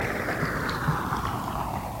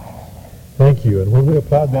Thank you. And when we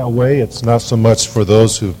applaud that way, it's not so much for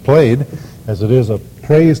those who've played as it is a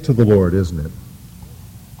praise to the Lord, isn't it?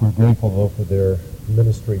 We're grateful, though, for their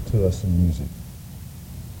ministry to us in music.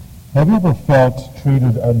 Have you ever felt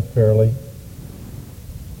treated unfairly?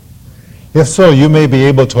 If so, you may be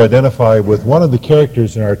able to identify with one of the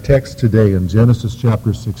characters in our text today in Genesis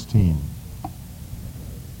chapter 16.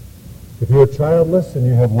 If you're childless and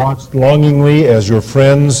you have watched longingly as your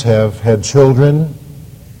friends have had children,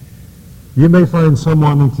 you may find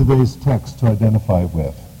someone in today's text to identify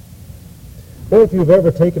with. Or if you've ever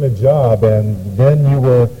taken a job and then you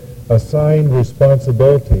were assigned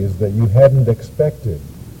responsibilities that you hadn't expected,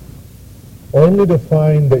 only to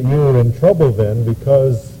find that you were in trouble then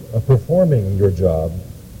because of performing your job,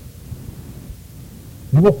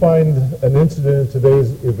 you will find an incident in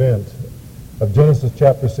today's event of Genesis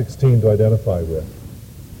chapter 16 to identify with.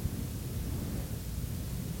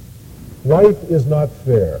 Life is not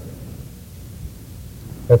fair.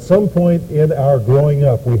 At some point in our growing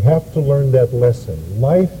up, we have to learn that lesson.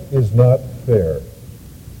 Life is not fair.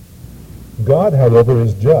 God, however,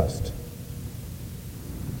 is just.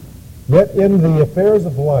 Yet in the affairs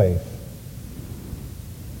of life,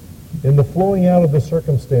 in the flowing out of the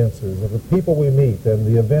circumstances of the people we meet and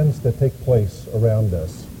the events that take place around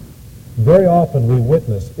us, very often we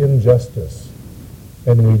witness injustice,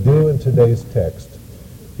 and we do in today's text.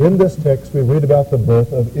 In this text, we read about the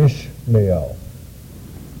birth of Ishmael.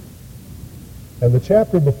 And the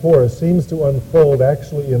chapter before us seems to unfold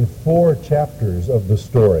actually in 4 chapters of the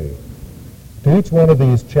story. To each one of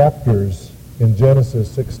these chapters in Genesis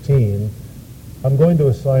 16, I'm going to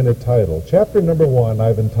assign a title. Chapter number 1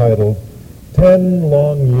 I've entitled 10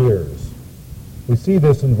 Long Years. We see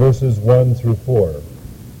this in verses 1 through 4.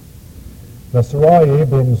 Now Sarai,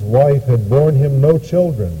 Abram's wife, had borne him no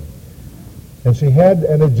children, and she had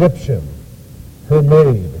an Egyptian, her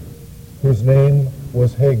maid, whose name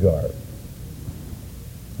was Hagar.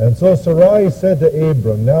 And so Sarai said to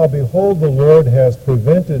Abram, "Now behold, the Lord has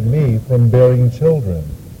prevented me from bearing children.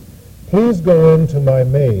 Please go in to my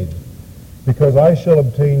maid, because I shall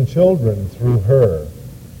obtain children through her."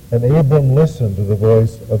 And Abram listened to the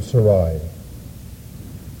voice of Sarai.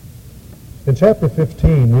 In chapter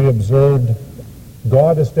 15, we observed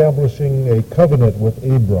God establishing a covenant with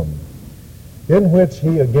Abram, in which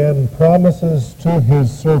he again promises to his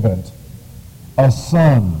servant a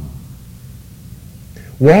son,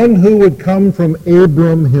 one who would come from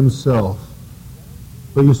Abram himself.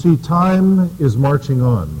 But you see, time is marching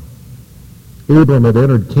on. Abram had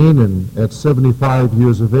entered Canaan at 75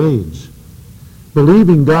 years of age,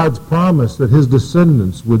 believing God's promise that his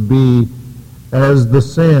descendants would be as the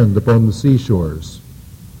sand upon the seashores.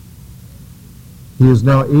 He is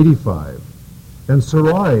now 85, and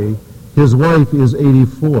Sarai, his wife, is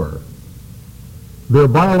 84. Their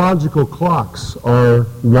biological clocks are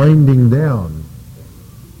winding down.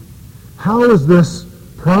 How is this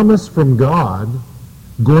promise from God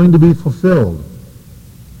going to be fulfilled?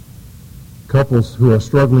 Couples who are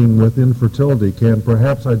struggling with infertility can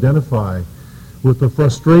perhaps identify with the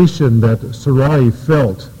frustration that Sarai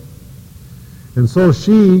felt. And so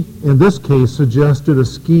she, in this case, suggested a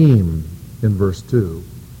scheme in verse 2.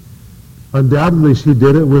 Undoubtedly, she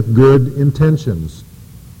did it with good intentions.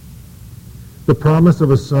 The promise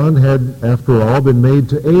of a son had, after all, been made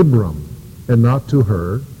to Abram and not to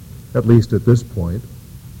her, at least at this point.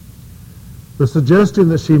 The suggestion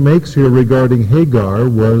that she makes here regarding Hagar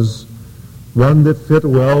was one that fit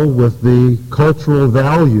well with the cultural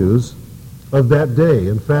values of that day.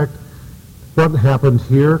 In fact, what happened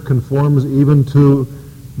here conforms even to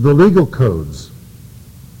the legal codes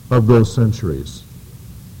of those centuries.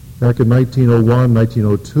 Back in 1901,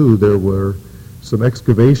 1902, there were some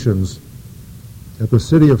excavations at the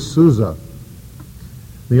city of Susa.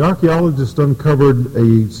 The archaeologists uncovered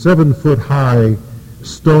a 7-foot-high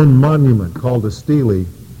stone monument called a stele,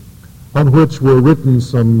 on which were written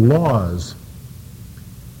some laws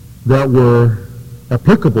that were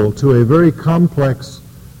applicable to a very complex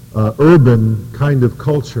urban kind of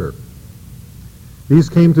culture. These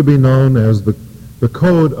came to be known as the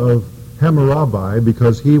Code of Hammurabi,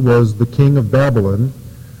 because he was the king of Babylon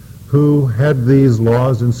who had these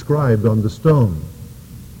laws inscribed on the stone.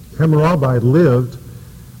 Hammurabi lived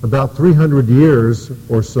about 300 years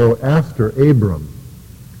or so after Abram.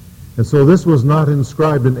 And so this was not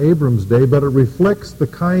inscribed in Abram's day, but it reflects the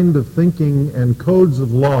kind of thinking and codes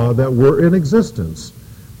of law that were in existence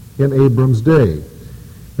in Abram's day.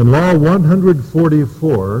 And Law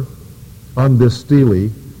 144 on this stele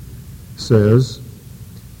says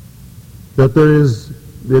that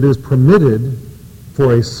it is permitted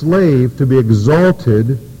for a slave to be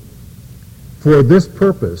exalted for this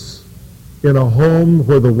purpose, in a home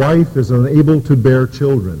where the wife is unable to bear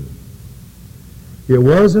children. It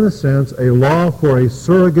was, in a sense, a law for a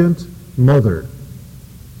surrogate mother.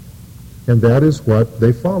 And that is what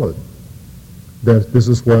they followed. This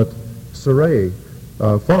is what Sarai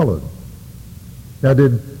followed. Now,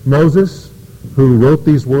 did Moses, who wrote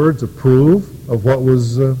these words, approve of what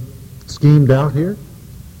was schemed out here?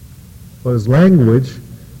 Well, his language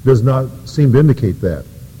does not seem to indicate that.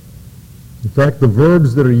 In fact, the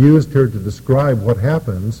verbs that are used here to describe what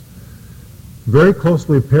happens very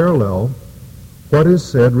closely parallel what is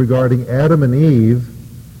said regarding Adam and Eve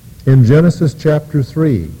in Genesis chapter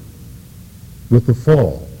 3 with the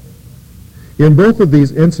fall. In both of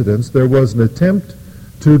these incidents, there was an attempt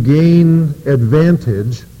to gain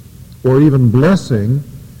advantage or even blessing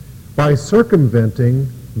by circumventing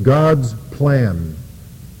God's plan.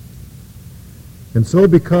 And so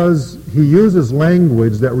because he uses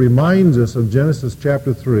language that reminds us of Genesis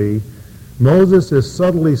chapter 3, Moses is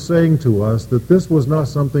subtly saying to us that this was not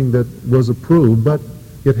something that was approved, but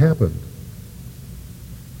it happened.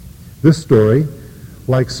 This story,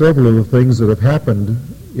 like several of the things that have happened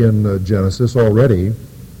in Genesis already,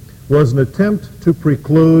 was an attempt to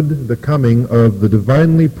preclude the coming of the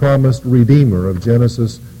divinely promised Redeemer of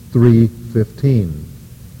Genesis 3:15.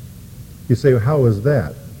 You say, well, how is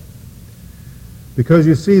that? Because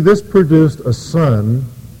you see, this produced a son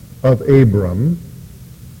of Abram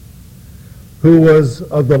who was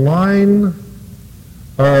of the line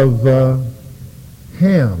of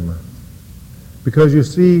Ham. Because you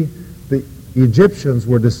see, the Egyptians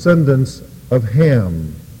were descendants of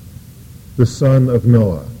Ham, the son of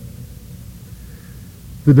Noah.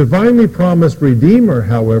 The divinely promised Redeemer,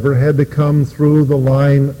 however, had to come through the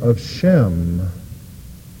line of Shem,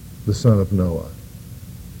 the son of Noah.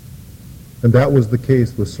 And that was the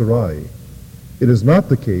case with Sarai. It is not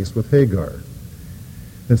the case with Hagar.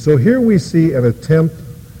 And so here we see an attempt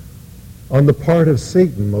on the part of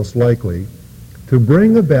Satan, most likely, to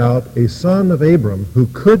bring about a son of Abram who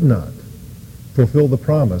could not fulfill the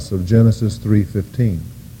promise of Genesis 3:15.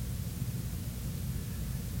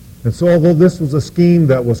 And so although this was a scheme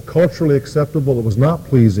that was culturally acceptable, it was not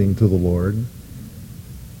pleasing to the Lord,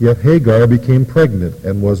 yet Hagar became pregnant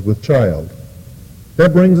and was with child.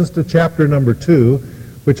 That brings us to chapter number 2,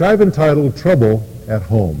 which I've entitled Trouble at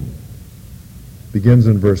Home. Begins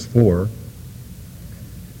in verse 4.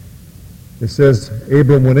 It says,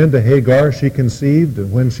 Abram went into Hagar, she conceived,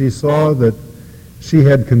 and when she saw that she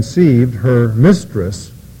had conceived, her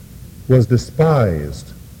mistress was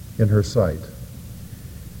despised in her sight.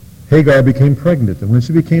 Hagar became pregnant, and when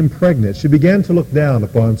she became pregnant, she began to look down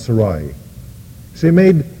upon Sarai. She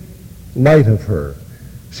made light of her.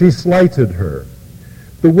 She slighted her.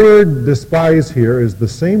 The word despise here is the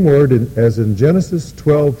same word as in Genesis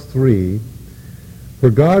 12:3,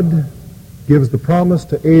 where God gives the promise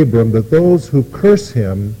to Abram that those who curse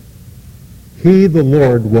him, he, the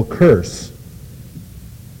Lord, will curse.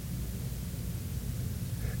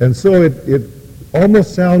 And so it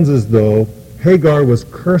almost sounds as though Hagar was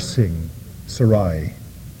cursing Sarai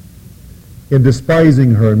in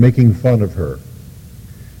despising her and making fun of her.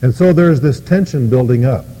 And so there's this tension building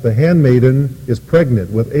up. The handmaiden is pregnant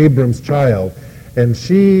with Abram's child, and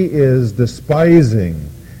she is despising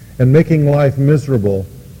and making life miserable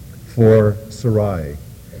for Sarai.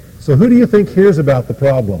 So who do you think hears about the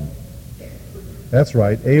problem? That's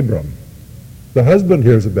right, Abram. The husband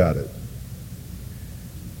hears about it.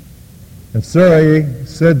 And Sarai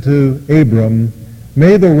said to Abram,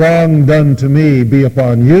 "May the wrong done to me be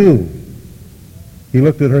upon you." He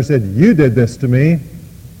looked at her and said, "You did this to me.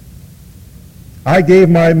 I gave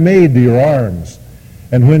my maid to your arms,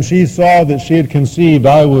 and when she saw that she had conceived,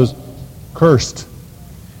 I was cursed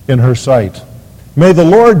in her sight. May the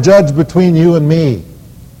Lord judge between you and me."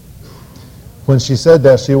 When she said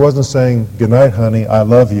that, she wasn't saying, "Good night, honey, I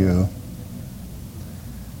love you."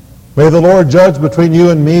 May the Lord judge between you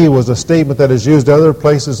and me was a statement that is used other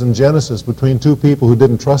places in Genesis between two people who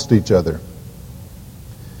didn't trust each other.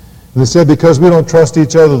 And they said, because we don't trust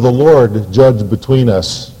each other, the Lord judged between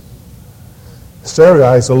us.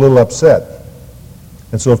 Sarai is a little upset.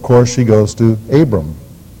 And so, of course, she goes to Abram.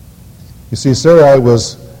 You see, Sarai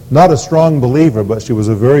was not a strong believer, but she was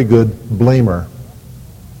a very good blamer.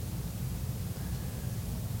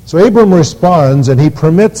 So Abram responds, and he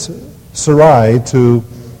permits Sarai to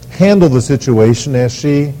handle the situation as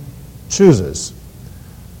she chooses.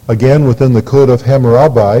 Again, within the Code of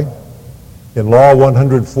Hammurabi, in Law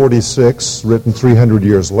 146, written 300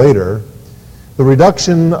 years later, the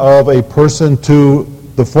reduction of a person to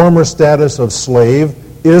the former status of slave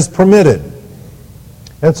is permitted.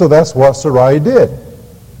 And so that's what Sarai did.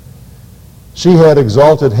 She had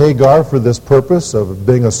exalted Hagar for this purpose of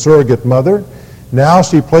being a surrogate mother. Now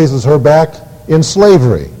she places her back in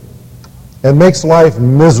slavery and makes life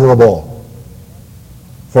miserable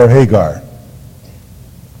for Hagar.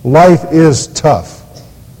 Life is tough.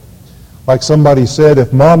 Like somebody said,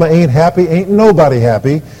 if mama ain't happy, ain't nobody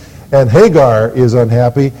happy. And Hagar is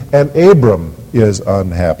unhappy, and Abram is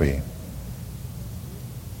unhappy.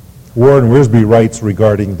 Warren Wiersbe writes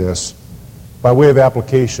regarding this, by way of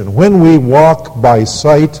application, when we walk by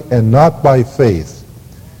sight and not by faith,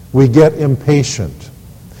 we get impatient.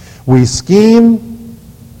 We scheme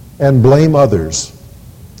and blame others.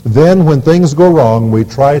 Then, when things go wrong, we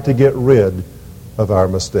try to get rid of our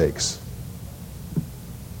mistakes.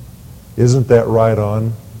 Isn't that right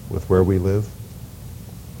on with where we live?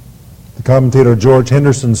 The commentator George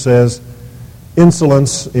Henderson says,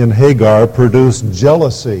 insolence in Hagar produced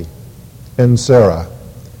jealousy in Sarah.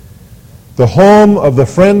 The home of the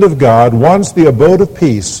friend of God, once the abode of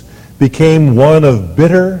peace, became one of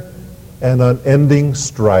bitter and unending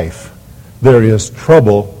strife. There is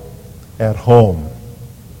trouble at home.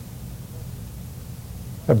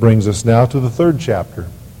 That brings us now to the third chapter,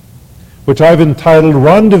 which I've entitled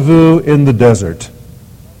Rendezvous in the Desert.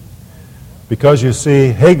 Because you see,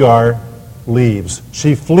 Hagar leaves.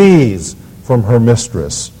 She flees from her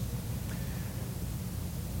mistress.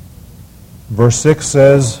 Verse 6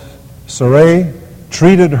 says, Sarai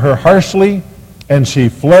treated her harshly, and she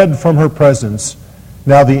fled from her presence.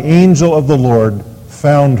 Now the angel of the Lord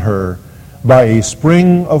found her by a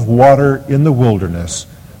spring of water in the wilderness,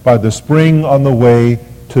 by the spring on the way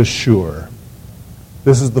to Shur.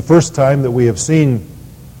 This is the first time that we have seen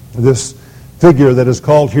this figure that is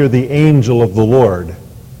called here the angel of the Lord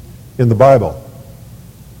in the Bible.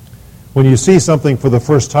 When you see something for the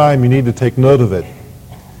first time, you need to take note of it.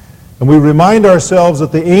 And we remind ourselves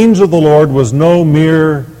that the angel of the Lord was no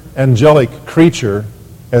mere angelic creature,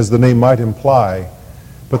 as the name might imply,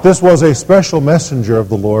 but this was a special messenger of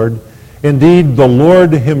the Lord, indeed the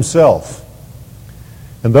Lord himself.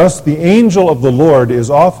 And thus the angel of the Lord is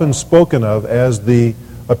often spoken of as the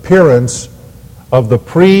appearance of the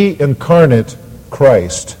pre-incarnate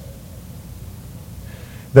Christ.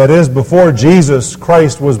 That is, before Jesus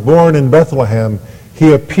Christ was born in Bethlehem,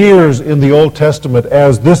 he appears in the Old Testament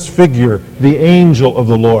as this figure, the angel of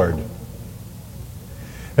the Lord.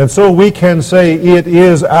 And so we can say it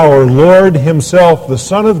is our Lord himself, the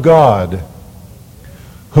Son of God,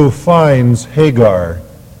 who finds Hagar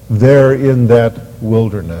there in that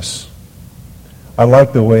wilderness. I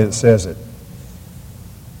like the way it says it.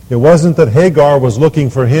 It wasn't that Hagar was looking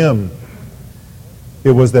for him.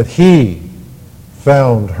 It was that he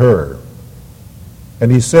found her.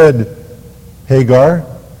 And he said, Hagar,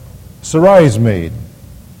 Sarai's maid,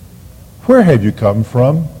 where have you come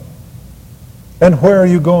from? And where are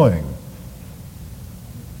you going?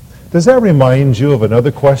 Does that remind you of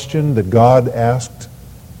another question that God asked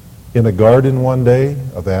in a garden one day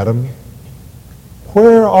of Adam?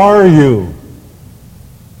 Where are you?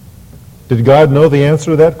 Did God know the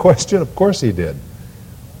answer to that question? Of course he did.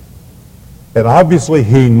 And obviously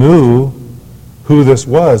he knew who this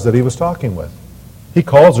was that he was talking with. He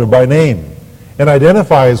calls her by name and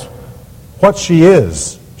identifies what she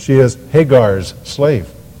is. She is Hagar's slave.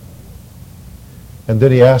 And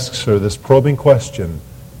then he asks her this probing question,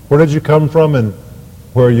 where did you come from and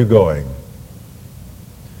where are you going?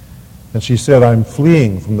 And she said, I'm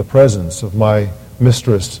fleeing from the presence of my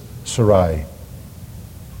mistress Sarai.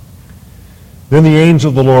 Then the angel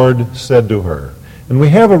of the Lord said to her, and we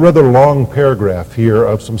have a rather long paragraph here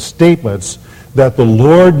of some statements that the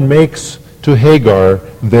Lord makes to Hagar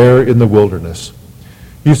there in the wilderness.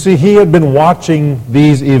 You see, he had been watching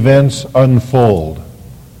these events unfold.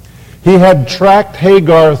 He had tracked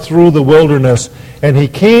Hagar through the wilderness, and he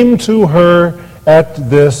came to her at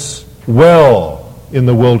this well in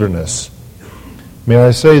the wilderness. May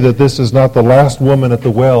I say that this is not the last woman at the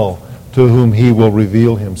well to whom he will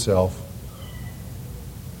reveal himself.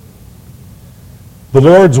 The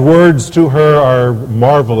Lord's words to her are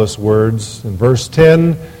marvelous words. In verse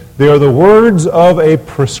 10, they are the words of a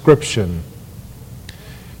prescription.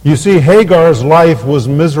 You see, Hagar's life was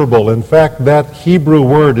miserable. In fact, that Hebrew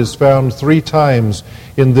word is found 3 times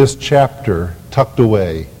in this chapter, tucked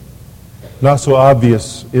away. Not so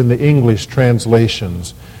obvious in the English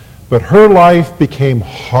translations. But her life became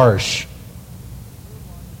harsh.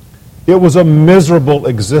 It was a miserable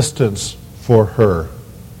existence for her.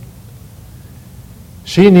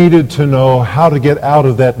 She needed to know how to get out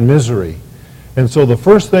of that misery. And so the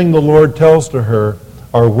first thing the Lord tells to her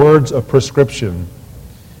are words of prescription.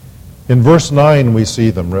 In verse 9 we see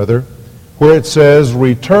them, rather, where it says,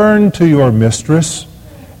 return to your mistress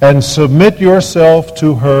and submit yourself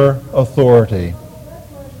to her authority.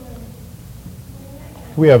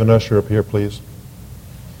 Can we have an usher up here, please?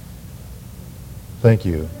 Thank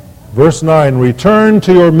you. Verse 9, return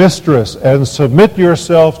to your mistress and submit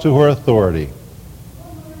yourself to her authority.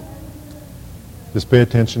 Just pay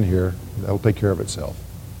attention here. That'll take care of itself.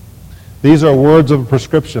 These are words of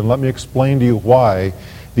prescription. Let me explain to you why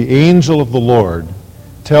the angel of the Lord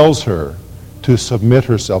tells her to submit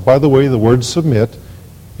herself. By the way, the word submit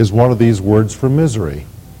is one of these words for misery.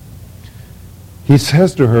 He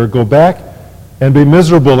says to her, go back and be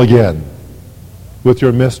miserable again with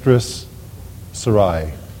your mistress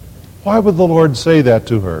Sarai. Why would the Lord say that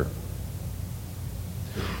to her?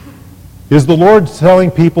 Is the Lord telling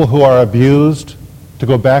people who are abused to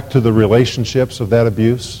go back to the relationships of that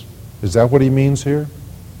abuse? Is that what he means here?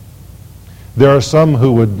 There are some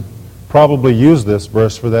who would probably use this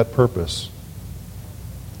verse for that purpose.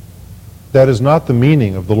 That is not the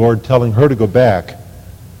meaning of the Lord telling her to go back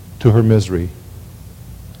to her misery.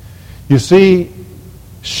 You see,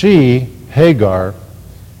 she, Hagar,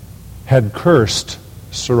 had cursed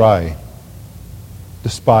Sarai,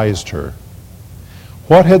 despised her.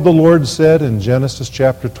 What had the Lord said in Genesis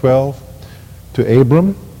chapter 12 to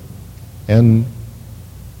Abram and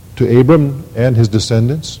his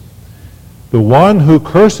descendants? The one who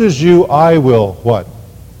curses you, I will what?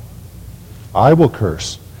 I will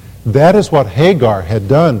curse. That is what Hagar had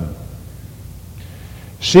done.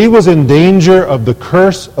 She was in danger of the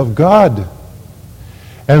curse of God.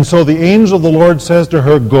 And so the angel of the Lord says to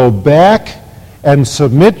her, go back and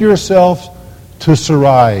submit yourself to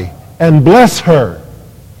Sarai and bless her.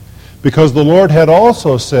 Because the Lord had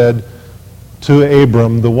also said to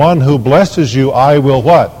Abram, the one who blesses you, I will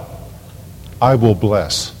what? I will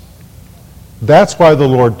bless. That's why the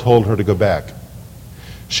Lord told her to go back.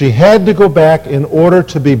 She had to go back in order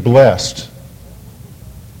to be blessed.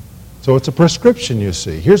 So it's a prescription, you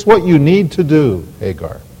see. Here's what you need to do,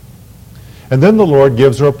 Hagar. And then the Lord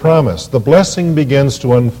gives her a promise. The blessing begins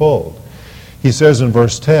to unfold. He says in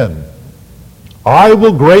verse 10, I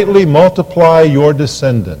will greatly multiply your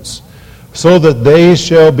descendants, so that they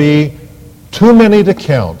shall be too many to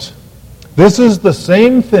count. This is the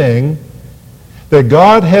same thing that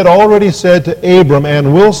God had already said to Abram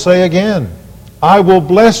and will say again. I will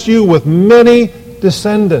bless you with many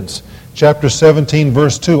descendants. Chapter 17,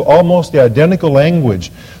 verse 2, almost the identical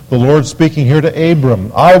language. The Lord speaking here to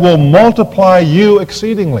Abram. I will multiply you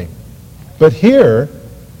exceedingly. But here,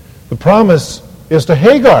 the promise is to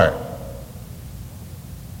Hagar.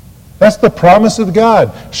 That's the promise of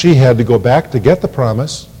God. She had to go back to get the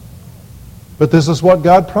promise. But this is what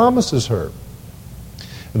God promises her.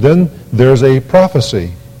 And then there's a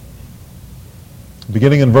prophecy.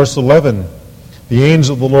 Beginning in verse 11, the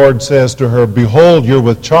angel of the Lord says to her, behold, you're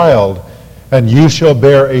with child, and you shall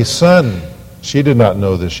bear a son. She did not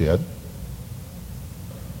know this yet.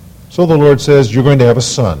 So the Lord says, you're going to have a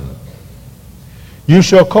son. You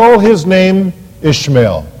shall call his name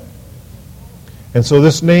Ishmael. And so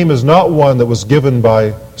this name is not one that was given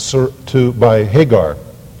by Hagar.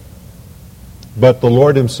 But the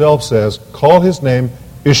Lord himself says, call his name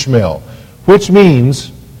Ishmael, which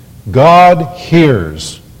means God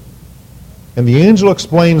hears. And the angel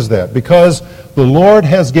explains that because the Lord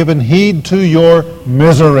has given heed to your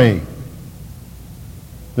misery.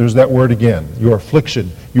 There's that word again, your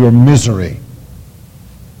affliction, your misery.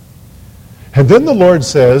 And then the Lord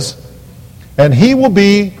says, and he will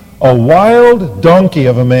be a wild donkey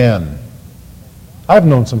of a man. I've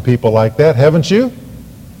known some people like that, haven't you?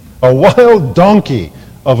 A wild donkey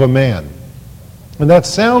of a man. And that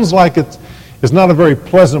sounds like it's not a very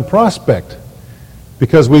pleasant prospect,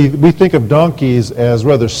 because we think of donkeys as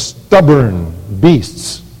rather stubborn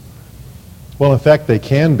beasts. Well, in fact, they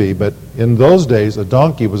can be, but in those days, a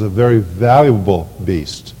donkey was a very valuable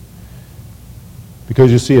beast.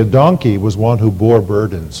 Because you see, a donkey was one who bore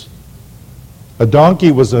burdens. A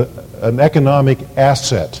donkey was an economic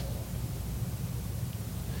asset.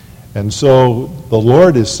 And so the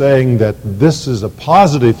Lord is saying that this is a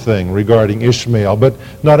positive thing regarding Ishmael, but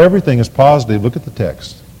not everything is positive. Look at the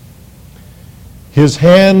text. His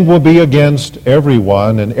hand will be against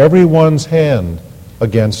everyone, and everyone's hand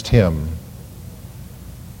against him.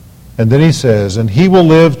 And then he says, and he will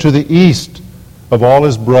live to the east of all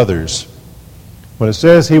his brothers. When it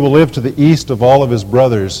says he will live to the east of all of his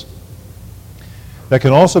brothers, that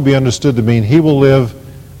can also be understood to mean he will live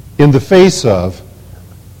in the face of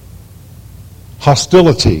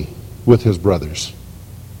hostility with his brothers.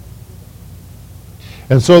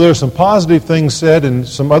 And so there's some positive things said and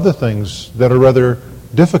some other things that are rather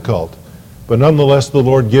difficult. But nonetheless, the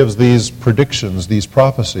Lord gives these predictions, these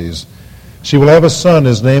prophecies, She will have a son.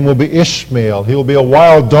 His name will be Ishmael. He will be a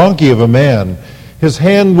wild donkey of a man. His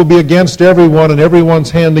hand will be against everyone, and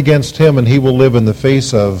everyone's hand against him, and he will live in the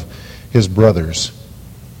face of his brothers.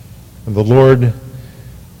 And the Lord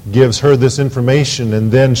gives her this information,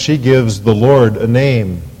 and then she gives the Lord a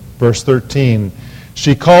name. Verse 13,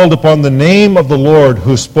 she called upon the name of the Lord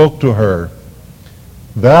who spoke to her.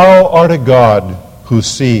 Thou art a God who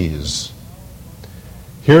sees.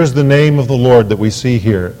 Here's the name of the Lord that we see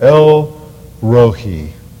here, El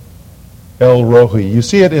Rohi. El Rohi. You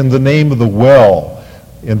see it in the name of the well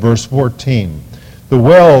in verse 14. The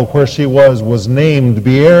well where she was named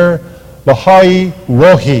Beer Lahai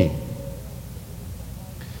Rohi.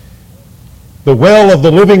 The well of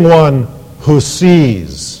the living one who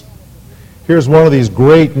sees. Here's one of these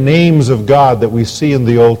great names of God that we see in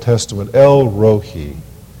the Old Testament, El Rohi.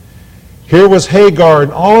 Here was Hagar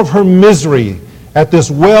in all of her misery at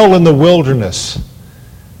this well in the wilderness.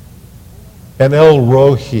 And El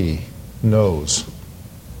Rohi knows.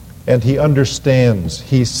 And he understands.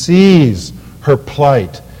 He sees her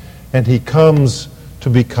plight. And he comes to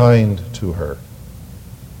be kind to her.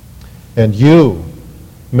 And you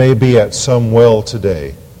may be at some well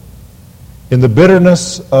today, in the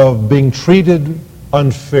bitterness of being treated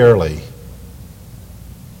unfairly.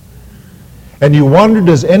 And you wonder,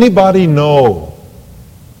 does anybody know?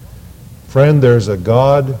 Friend, there's a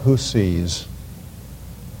God who sees.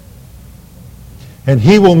 And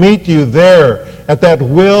he will meet you there at that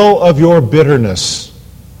well of your bitterness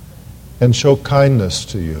and show kindness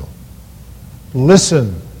to you.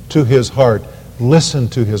 Listen to his heart. Listen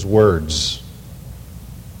to his words.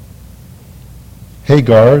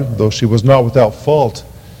 Hagar, though she was not without fault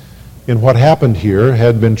in what happened here,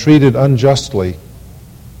 had been treated unjustly.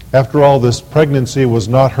 After all, this pregnancy was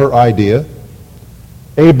not her idea.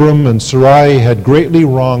 Abram and Sarai had greatly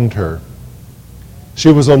wronged her.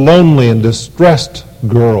 She was a lonely and distressed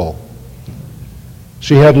girl.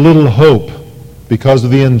 She had little hope because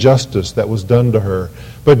of the injustice that was done to her.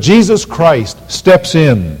 But Jesus Christ steps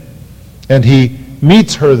in, and he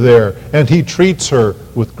meets her there, and he treats her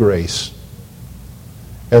with grace,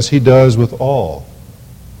 as he does with all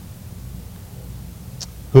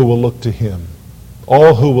who will look to him,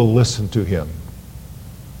 all who will listen to him.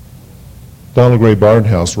 Donald Gray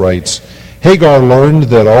Barnhouse writes, Hagar learned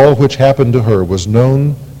that all which happened to her was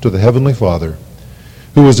known to the Heavenly Father,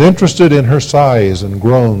 who was interested in her sighs and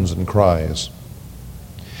groans and cries.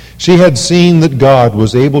 She had seen that God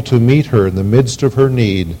was able to meet her in the midst of her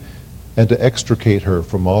need and to extricate her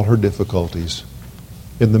from all her difficulties.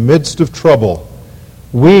 In the midst of trouble,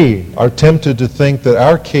 we are tempted to think that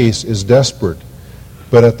our case is desperate,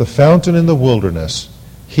 but at the fountain in the wilderness,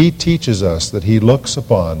 he teaches us that he looks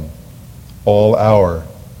upon all our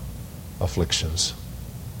afflictions.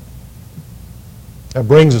 That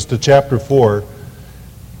brings us to chapter 4,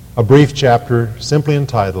 a brief chapter simply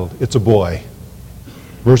entitled, It's a Boy.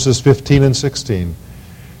 Verses 15 and 16.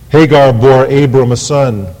 Hagar bore Abram a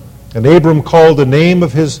son, and Abram called the name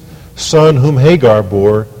of his son whom Hagar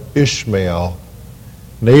bore Ishmael.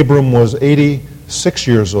 And Abram was 86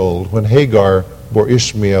 years old when Hagar bore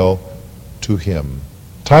Ishmael to him.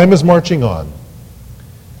 Time is marching on.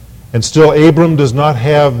 And still Abram does not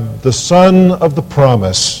have the son of the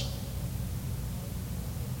promise.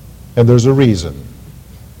 And there's a reason.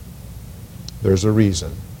 There's a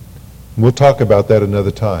reason. We'll talk about that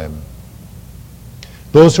another time.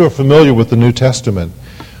 Those who are familiar with the New Testament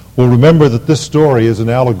will remember that this story is an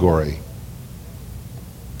allegory.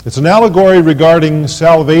 It's an allegory regarding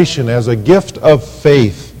salvation as a gift of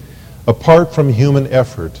faith apart from human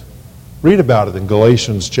effort. Read about it in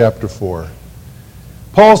Galatians chapter 4.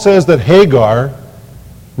 Paul says that Hagar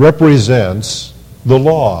represents the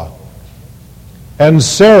law, and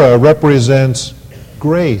Sarah represents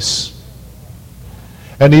grace.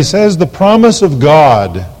 And he says the promise of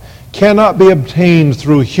God cannot be obtained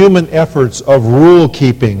through human efforts of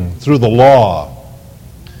rule-keeping, through the law.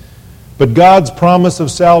 But God's promise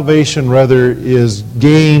of salvation, rather, is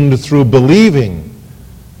gained through believing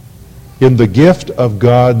in the gift of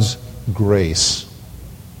God's grace.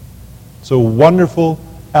 So, wonderful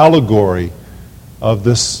allegory of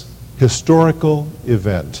this historical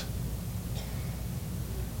event.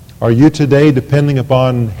 Are you today depending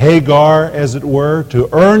upon Hagar, as it were, to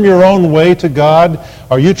earn your own way to God?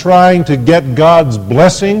 Are you trying to get God's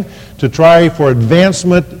blessing, to try for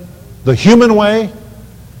advancement the human way?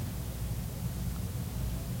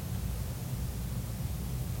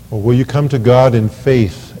 Or will you come to God in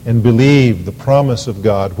faith and believe the promise of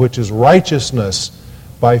God, which is righteousness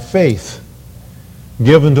by faith,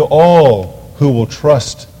 given to all who will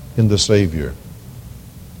trust in the Savior?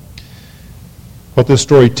 What this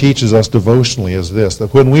story teaches us devotionally is this,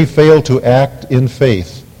 that when we fail to act in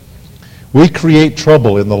faith, we create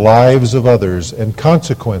trouble in the lives of others and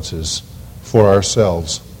consequences for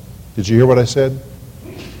ourselves. Did you hear what I said?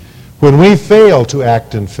 When we fail to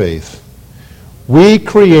act in faith, we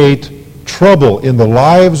create trouble in the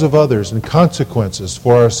lives of others and consequences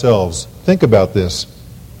for ourselves. Think about this.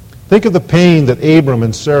 Think of the pain that Abram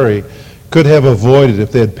and Sarai could have avoided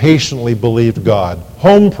if they had patiently believed God.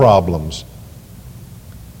 Home problems,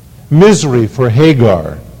 misery for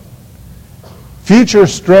Hagar, future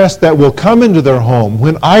stress that will come into their home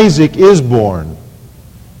when Isaac is born,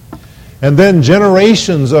 and then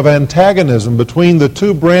generations of antagonism between the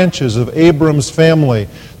two branches of Abram's family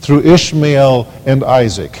through Ishmael and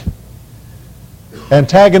Isaac.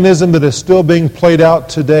 Antagonism that is still being played out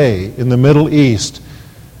today in the Middle East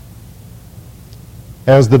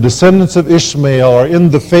as the descendants of Ishmael are in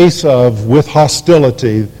the face of, with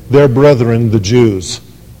hostility, their brethren, the Jews.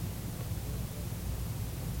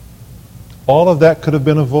 All of that could have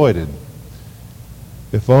been avoided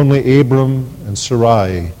if only Abram and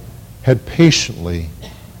Sarai had patiently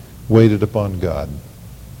waited upon God.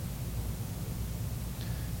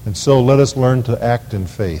 And so let us learn to act in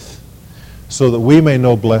faith so that we may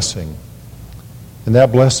know blessing, and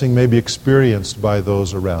that blessing may be experienced by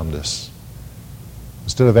those around us,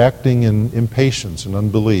 instead of acting in impatience and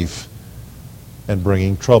unbelief and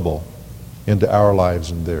bringing trouble into our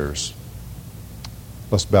lives and theirs.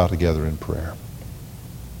 Let's bow together in prayer.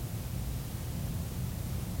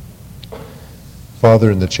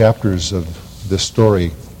 Father, in the chapters of this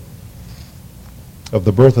story of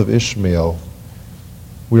the birth of Ishmael,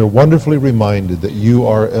 we are wonderfully reminded that you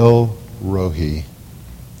are El Rohi,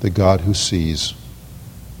 the God who sees.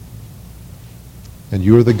 And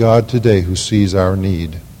you are the God today who sees our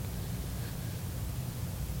need.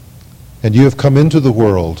 And you have come into the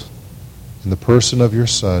world in the person of your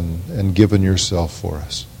Son and given yourself for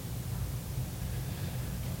us.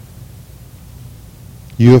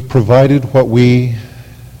 You have provided what we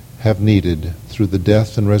have needed through the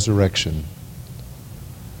death and resurrection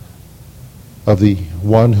of the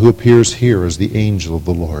one who appears here as the angel of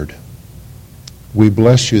the Lord. We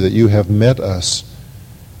bless you that you have met us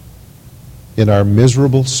in our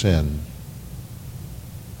miserable sin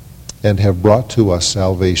and have brought to us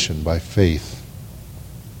salvation by faith.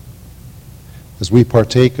 As we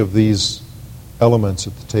partake of these elements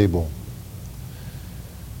at the table,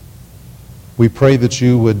 we pray that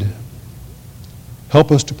you would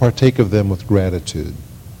help us to partake of them with gratitude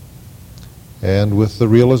and with the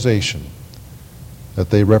realization that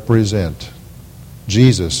they represent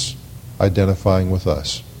Jesus identifying with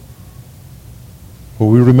us. For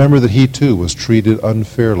we remember that he too was treated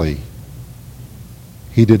unfairly.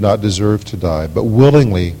 He did not deserve to die, but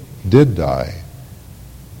willingly did die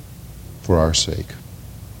for our sake.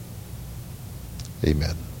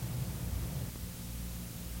 Amen.